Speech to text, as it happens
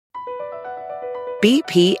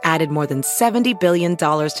BP added more than $70 billion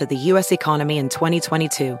to the U.S. economy in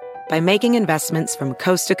 2022 by making investments from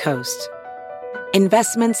coast to coast.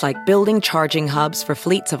 Investments like building charging hubs for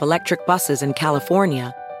fleets of electric buses in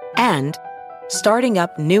California and starting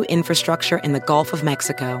up new infrastructure in the Gulf of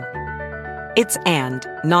Mexico. It's and,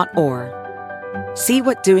 not or. See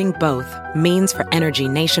what doing both means for energy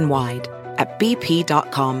nationwide at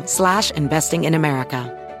bp.com/investing in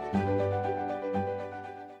America.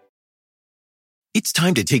 It's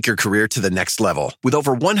time to take your career to the next level. With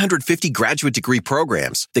over 150 graduate degree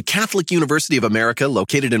programs, the Catholic University of America,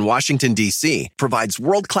 located in Washington, D.C., provides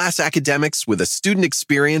world-class academics with a student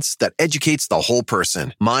experience that educates the whole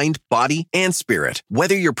person, mind, body, and spirit.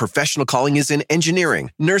 Whether your professional calling is in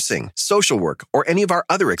engineering, nursing, social work, or any of our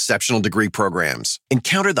other exceptional degree programs,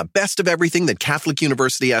 encounter the best of everything that Catholic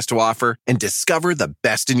University has to offer and discover the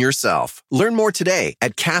best in yourself. Learn more today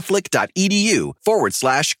at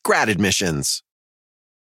catholic.edu/grad admissions.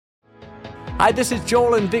 Hi, this is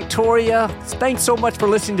Joel and Victoria. Thanks so much for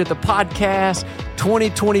listening to the podcast.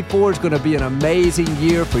 2024 is going to be an amazing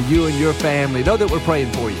year for you and your family. Know that we're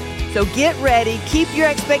praying for you. So get ready. Keep your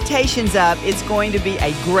expectations up. It's going to be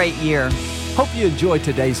a great year. Hope you enjoyed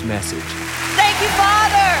today's message. Thank you,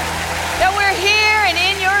 Father, that we're here and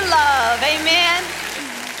in your love. Amen.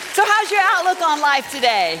 So how's your outlook on life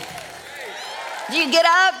today? Do you get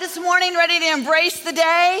up this morning ready to embrace the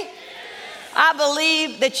day? I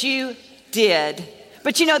believe that you did.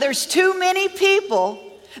 But you know, there's too many people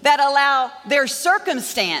that allow their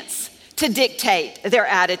circumstance to dictate their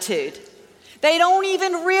attitude. They don't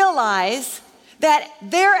even realize that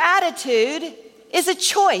their attitude is a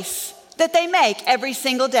choice that they make every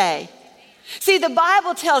single day. See, the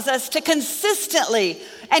Bible tells us to consistently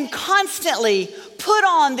and constantly put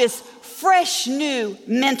on this fresh new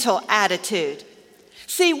mental attitude.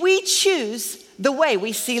 See, we choose the way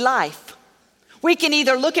we see life. We can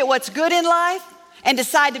either look at what's good in life and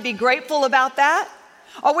decide to be grateful about that,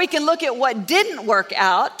 or we can look at what didn't work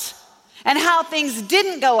out and how things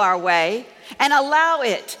didn't go our way and allow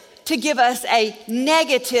it to give us a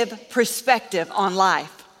negative perspective on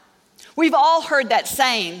life. We've all heard that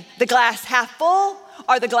saying, the glass half full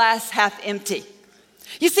or the glass half empty.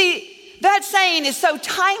 You see, that saying is so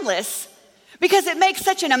timeless because it makes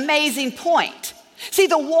such an amazing point. See,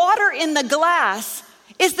 the water in the glass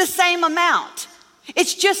is the same amount.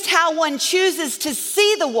 It's just how one chooses to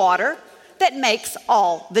see the water that makes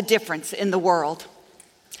all the difference in the world.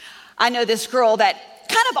 I know this girl that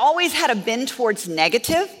kind of always had a bend towards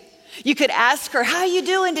negative. You could ask her, how are you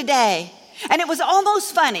doing today? And it was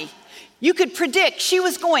almost funny. You could predict she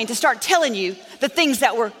was going to start telling you the things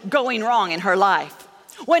that were going wrong in her life.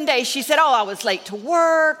 One day she said, I was late to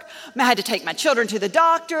work. I had to take my children to the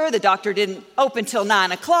doctor. The doctor didn't open till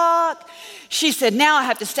 9 o'clock. She said, now I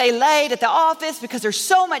have to stay late at the office because there's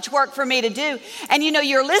so much work for me to do. And you know,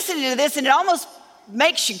 you're listening to this and it almost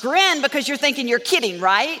makes you grin because you're thinking you're kidding,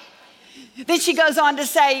 right? Then she goes on to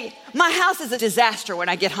say, my house is a disaster when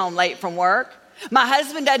I get home late from work. My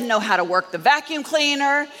husband doesn't know how to work the vacuum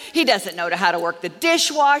cleaner. He doesn't know how to work the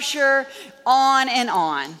dishwasher, on and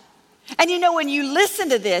on. And you know, when you listen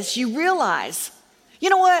to this, you realize, you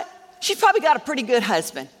know what? She's probably got a pretty good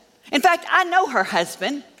husband. In fact, I know her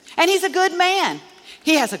husband, and he's a good man.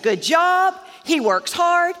 He has a good job. He works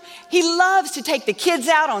hard. He loves to take the kids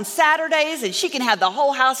out on Saturdays, and she can have the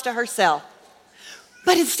whole house to herself.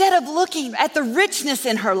 But instead of looking at the richness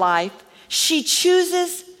in her life, she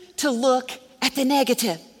chooses to look at the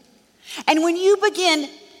negative. And when you begin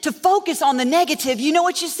to focus on the negative, you know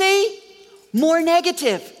what you see? More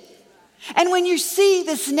negative. And when you see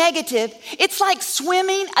this negative, it's like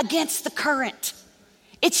swimming against the current.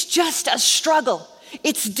 It's just a struggle.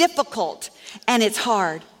 It's difficult and it's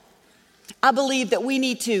hard. I believe that we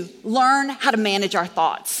need to learn how to manage our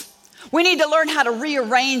thoughts. We need to learn how to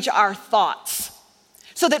rearrange our thoughts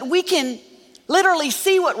so that we can literally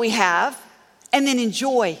see what we have and then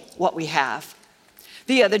enjoy what we have.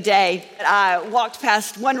 The other day, I walked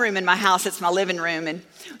past one room in my house. It's my living room. And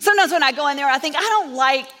sometimes when I go in there, I think, I don't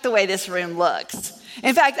like the way this room looks.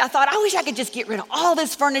 In fact, I thought, I wish I could just get rid of all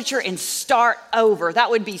this furniture and start over. That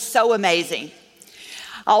would be so amazing.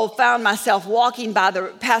 I found myself walking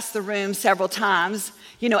past the room several times,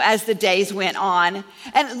 you know, as the days went on,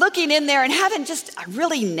 and looking in there and having just a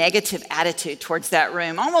really negative attitude towards that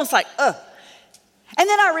room, almost like, ugh. And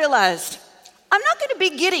then I realized, I'm not going to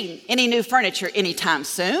be getting any new furniture anytime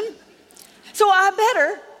soon. So I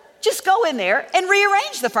better just go in there and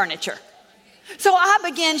rearrange the furniture. So I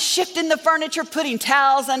began shifting the furniture, putting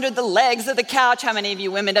towels under the legs of the couch. How many of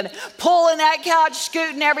you women done it? Pulling that couch,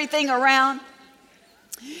 scooting everything around.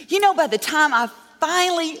 You know, by the time I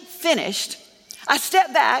finally finished, I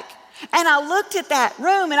stepped back and I looked at that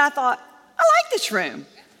room and I thought, I like this room.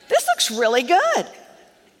 This looks really good.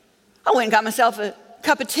 I went and got myself a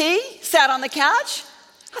cup of tea, sat on the couch.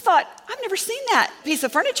 I thought, I've never seen that piece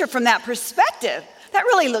of furniture from that perspective. That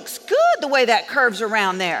really looks good, the way that curves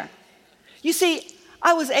around there. You see,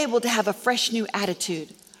 I was able to have a fresh new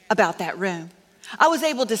attitude about that room. I was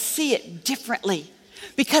able to see it differently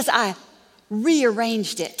because I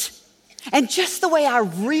rearranged it. And just the way I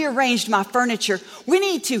rearranged my furniture, we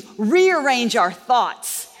need to rearrange our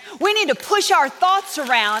thoughts. We need to push our thoughts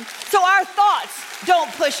around so our thoughts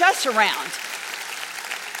don't push us around.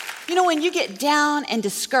 You know, when you get down and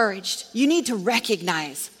discouraged, you need to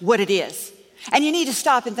recognize what it is. And you need to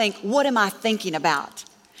stop and think, what am I thinking about?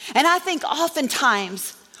 And I think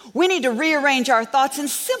oftentimes we need to rearrange our thoughts in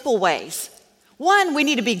simple ways. One, we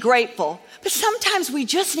need to be grateful, but sometimes we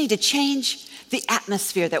just need to change the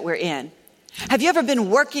atmosphere that we're in. Have you ever been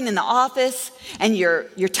working in the office and you're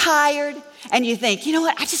tired and you think, you know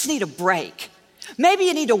what, I just need a break. Maybe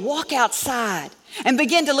you need to walk outside and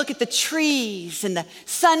begin to look at the trees and the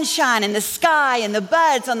sunshine and the sky and the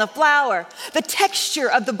buds on the flower, the texture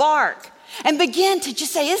of the bark, and begin to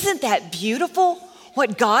just say, isn't that beautiful,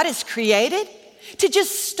 what God has created? To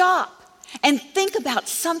just stop and think about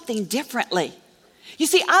something differently. You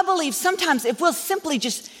see, I believe sometimes if we'll simply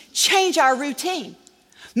just change our routine,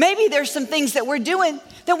 maybe there's some things that we're doing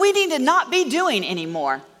that we need to not be doing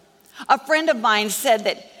anymore. A friend of mine said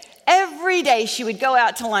that every day she would go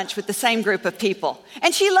out to lunch with the same group of people.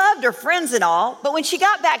 And she loved her friends and all, but when she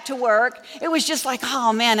got back to work, it was just like,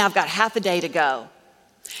 oh man, I've got half a day to go.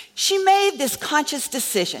 She made this conscious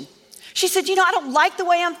decision. She said, you know, I don't like the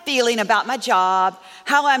way I'm feeling about my job,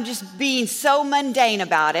 how I'm just being so mundane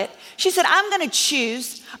about it. She said, I'm going to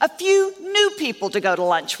choose a few new people to go to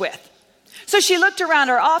lunch with. So she looked around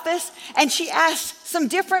her office and she asked some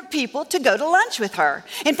different people to go to lunch with her.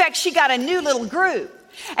 In fact, she got a new little group.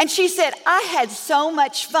 And she said, I had so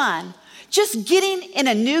much fun just getting in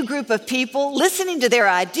a new group of people, listening to their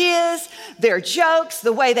ideas, their jokes,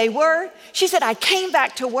 the way they were. She said, I came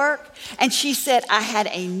back to work and she said, I had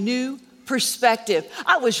a new perspective.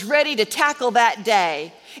 I was ready to tackle that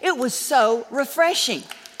day. It was so refreshing.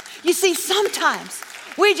 You see, sometimes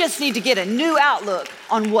we just need to get a new outlook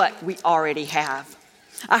on what we already have.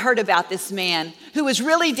 I heard about this man who was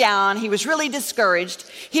really down. He was really discouraged.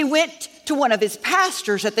 He went to one of his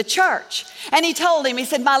pastors at the church and he told him, he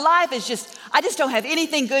said, my life is I just don't have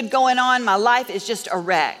anything good going on. My life is just a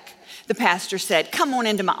wreck. The pastor said, come on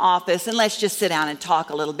into my office and let's just sit down and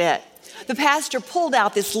talk a little bit. The pastor pulled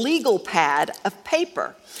out this legal pad of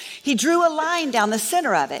paper. He drew a line down the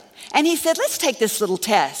center of it and he said, let's take this little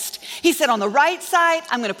test. He said, on the right side,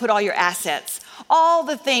 I'm going to put all your assets, all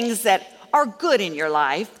the things that are good in your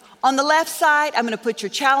life. On the left side, I'm going to put your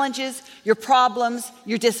challenges, your problems,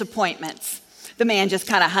 your disappointments. The man just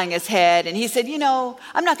kind of hung his head and he said, you know,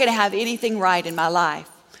 I'm not going to have anything right in my life.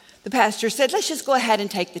 The pastor said, let's just go ahead and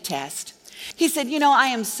take the test. He said, you know, I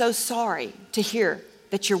am so sorry to hear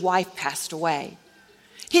that your wife passed away.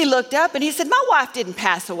 He looked up and he said, my wife didn't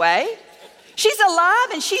pass away. She's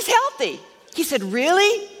alive and she's healthy. He said,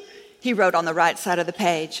 really? He wrote on the right side of the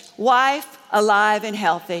page, wife, alive and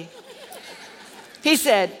healthy. He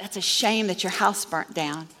said, that's a shame that your house burnt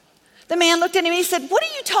down. The man looked at him and he said, what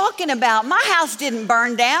are you talking about? My house didn't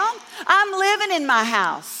burn down. I'm living in my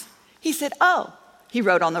house. He said, oh, he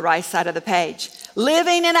wrote on the right side of the page,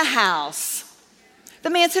 living in a house.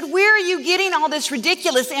 The man said, where are you getting all this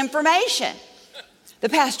ridiculous information? The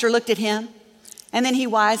pastor looked at him and then he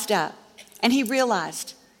wised up and he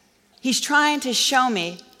realized he's trying to show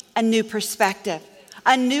me a new perspective,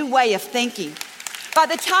 a new way of thinking. By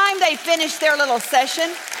the time they finished their little session,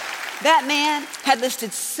 that man had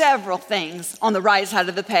listed several things on the right side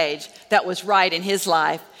of the page that was right in his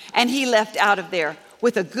life, and he left out of there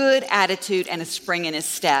with a good attitude and a spring in his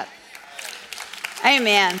step.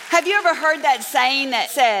 Amen. Have you ever heard that saying that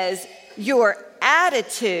says, your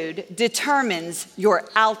attitude determines your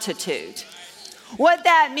altitude? What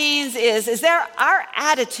that means is that our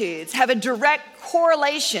attitudes have a direct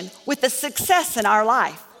correlation with the success in our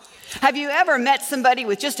life. Have you ever met somebody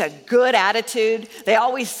with just a good attitude? They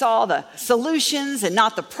always saw the solutions and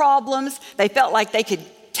not the problems. They felt like they could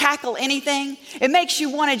tackle anything. It makes you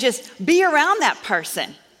want to just be around that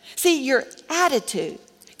person. See, your attitude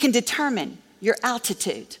can determine your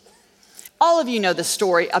altitude. All of you know the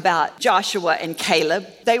story about Joshua and Caleb.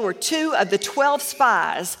 They were 2 of the 12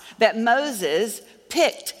 spies that Moses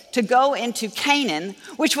picked to go into Canaan,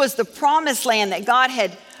 which was the promised land that God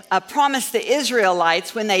had promised the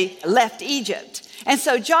Israelites when they left Egypt. And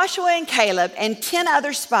so Joshua and Caleb and 10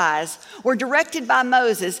 other spies were directed by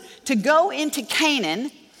Moses to go into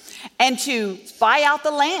Canaan and to spy out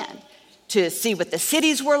the land, to see what the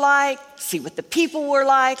cities were like, see what the people were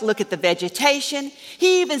like, look at the vegetation.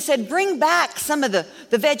 He even said, bring back some of the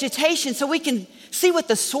vegetation so we can see what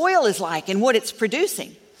the soil is like and what it's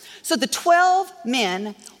producing. So the 12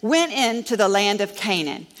 men went into the land of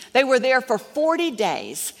Canaan. They were there for 40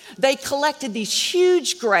 days. They collected these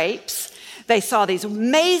huge grapes. They saw these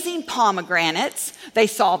amazing pomegranates. They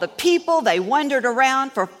saw the people. They wandered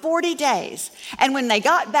around for 40 days. And when they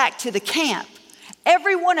got back to the camp,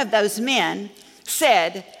 every one of those men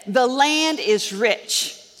said, the land is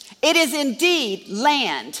rich. It is indeed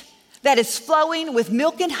land that is flowing with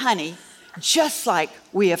milk and honey, just like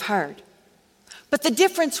we have heard. But the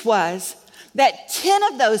difference was that 10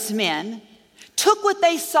 of those men took what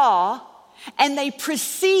they saw and they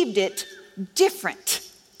perceived it different.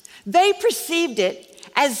 They perceived it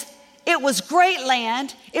as it was great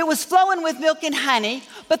land. It was flowing with milk and honey,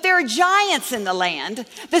 but there are giants in the land.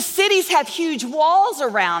 The cities have huge walls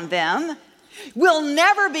around them. We'll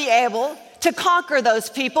never be able to conquer those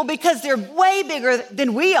people because they're way bigger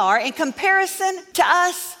than we are. In comparison to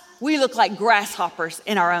us, we look like grasshoppers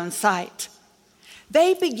in our own sight.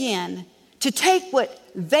 They began to take what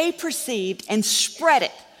they perceived and spread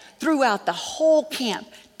it throughout the whole camp.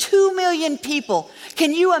 2 million people.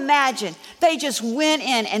 Can you imagine? They just went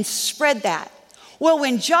in and spread that. Well,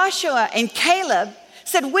 when Joshua and Caleb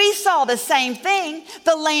said, we saw the same thing.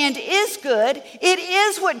 The land is good. It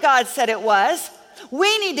is what God said it was.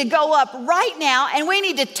 We need to go up right now and we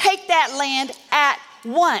need to take that land at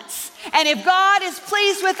once. And if God is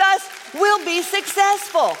pleased with us, we'll be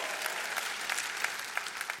successful.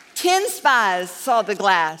 10 spies saw the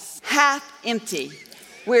glass half empty,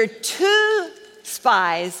 where 2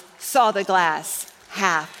 spies saw the glass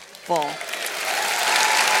half full.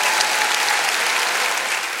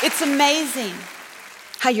 It's amazing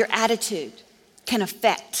how your attitude can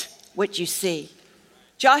affect what you see.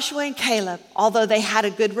 Joshua and Caleb, although they had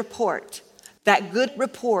a good report, that good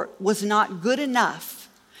report was not good enough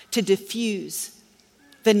to diffuse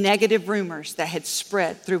the negative rumors that had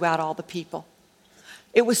spread throughout all the people.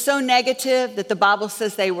 It was so negative that the Bible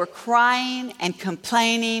says they were crying and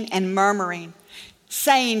complaining and murmuring,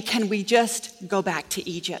 saying, can we just go back to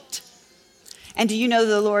Egypt? And do you know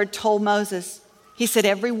the Lord told Moses, he said,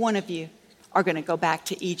 every one of you are going to go back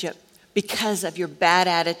to Egypt because of your bad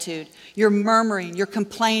attitude, your murmuring, your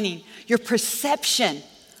complaining, your perception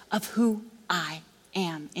of who I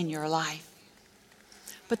am in your life.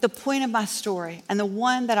 But the point of my story, and the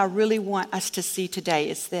one that I really want us to see today,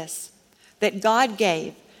 is this, that God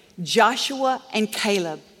gave Joshua and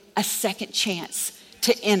Caleb a second chance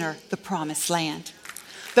to enter the promised land.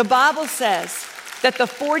 The Bible says that the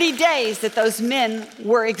 40 days that those men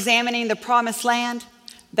were examining the promised land,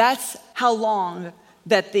 that's how long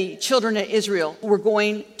that the children of Israel were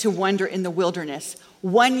going to wander in the wilderness.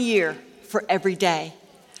 1 year for every day.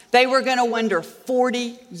 They were going to wander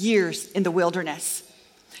 40 years in the wilderness.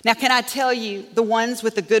 Now, can I tell you, the ones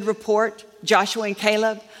with the good report, Joshua and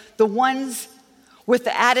Caleb, the ones with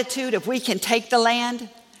the attitude of we can take the land,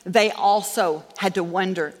 they also had to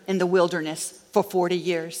wander in the wilderness for 40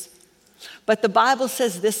 years. But the Bible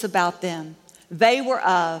says this about them. They were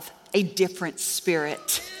of a different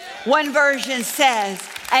spirit. One version says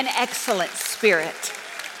an excellent spirit.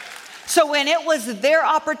 So when it was their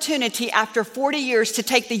opportunity after 40 years to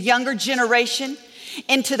take the younger generation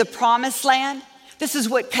into the promised land, this is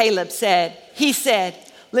what Caleb said. He said,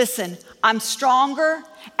 listen, I'm stronger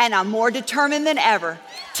and I'm more determined than ever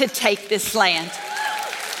to take this land.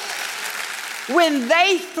 When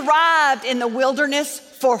they thrived in the wilderness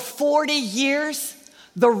for 40 years,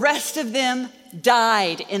 the rest of them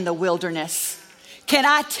died in the wilderness. Can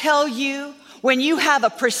I tell you, when you have a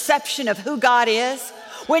perception of who God is,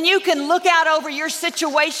 when you can look out over your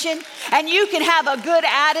situation and you can have a good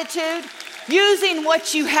attitude, using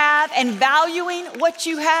what you have and valuing what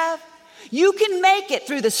you have, you can make it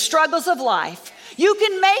through the struggles of life. You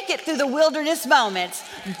can make it through the wilderness moments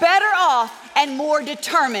better off and more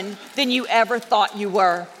determined than you ever thought you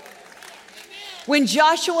were. When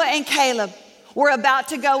Joshua and Caleb were about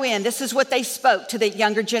to go in, this is what they spoke to the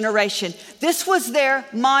younger generation. This was their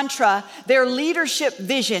mantra, their leadership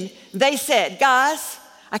vision. They said, guys,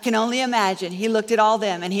 I can only imagine. He looked at all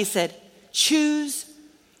them and he said, choose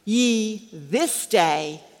ye this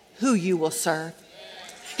day who you will serve.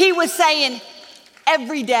 He was saying,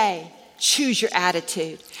 every day, choose your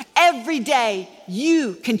attitude. Every day,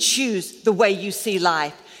 you can choose the way you see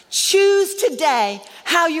life. Choose today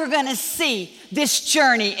how you're going to see this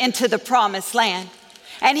journey into the promised land.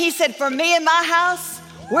 And he said, for me and my house,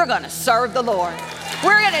 we're going to serve the Lord.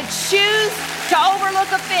 We're going to choose to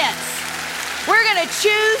overlook offense. We're going to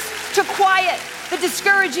choose to quiet the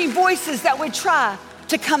discouraging voices that would try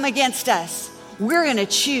to come against us. We're going to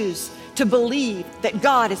choose to believe that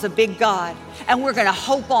God is a big God, and we're going to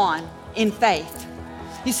hope on in faith.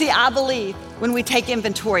 You see, I believe when we take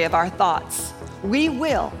inventory of our thoughts, we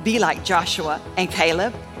will be like Joshua and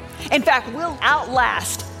Caleb. In fact, we'll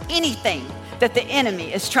outlast anything that the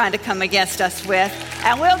enemy is trying to come against us with,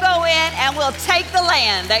 and we'll go in and we'll take the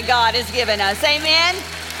land that God has given us. Amen?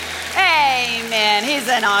 Amen. He's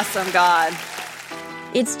an awesome God.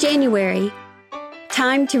 It's January.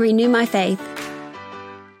 Time to renew my faith.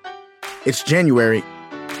 It's January.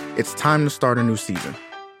 It's time to start a new season.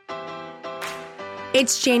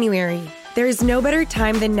 It's January. There is no better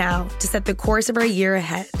time than now to set the course of our year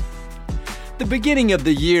ahead. The beginning of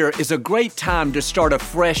the year is a great time to start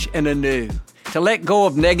afresh and anew, to let go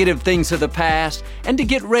of negative things of the past, and to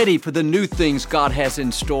get ready for the new things God has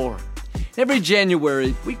in store. Every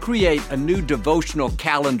January, we create a new devotional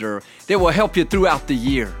calendar that will help you throughout the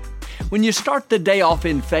year. When you start the day off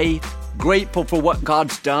in faith, grateful for what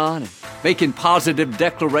God's done, and making positive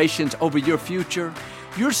declarations over your future,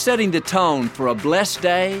 you're setting the tone for a blessed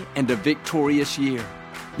day and a victorious year.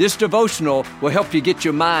 This devotional will help you get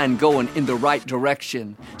your mind going in the right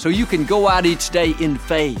direction so you can go out each day in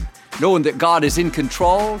faith, knowing that God is in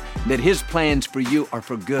control and that His plans for you are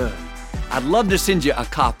for good. I'd love to send you a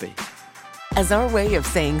copy. As our way of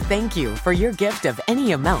saying thank you for your gift of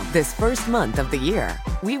any amount this first month of the year,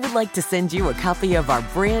 we would like to send you a copy of our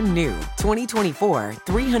brand new 2024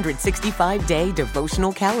 365-day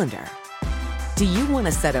devotional calendar. Do you want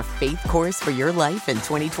to set a faith course for your life in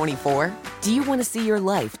 2024? Do you want to see your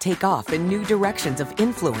life take off in new directions of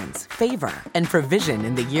influence, favor, and provision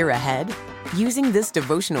in the year ahead? Using this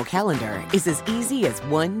devotional calendar is as easy as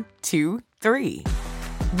 1, 2, 3.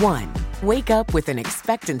 1. Wake up with an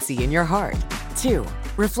expectancy in your heart. 2.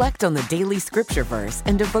 Reflect on the daily scripture verse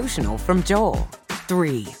and devotional from Joel.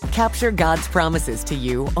 3. Capture God's promises to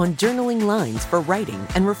you on journaling lines for writing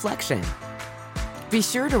and reflection. Be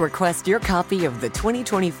sure to request your copy of the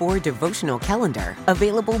 2024 devotional calendar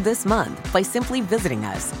available this month by simply visiting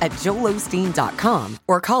us at joelosteen.com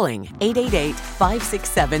or calling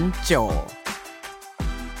 888-567-JOEL.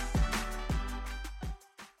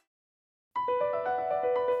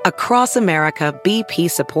 Across America, BP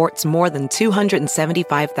supports more than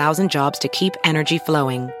 275,000 jobs to keep energy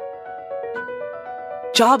flowing.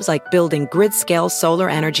 Jobs like building grid-scale solar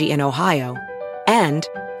energy in Ohio and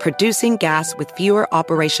producing gas with fewer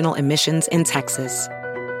operational emissions in Texas.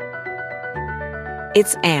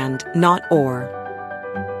 It's and, not or.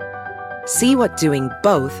 See what doing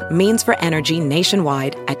both means for energy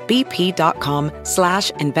nationwide at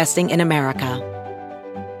bp.com/investing in America.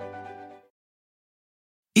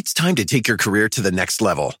 It's time to take your career to the next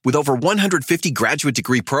level. With over 150 graduate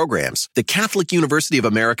degree programs, the Catholic University of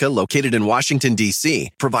America, located in Washington,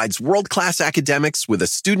 D.C., provides world-class academics with a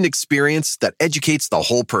student experience that educates the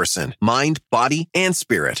whole person, mind, body, and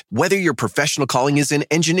spirit. Whether your professional calling is in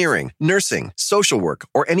engineering, nursing, social work,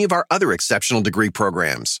 or any of our other exceptional degree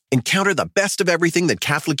programs, encounter the best of everything that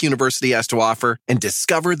Catholic University has to offer and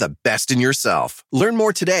discover the best in yourself. Learn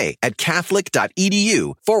more today at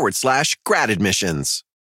catholic.edu/grad admissions.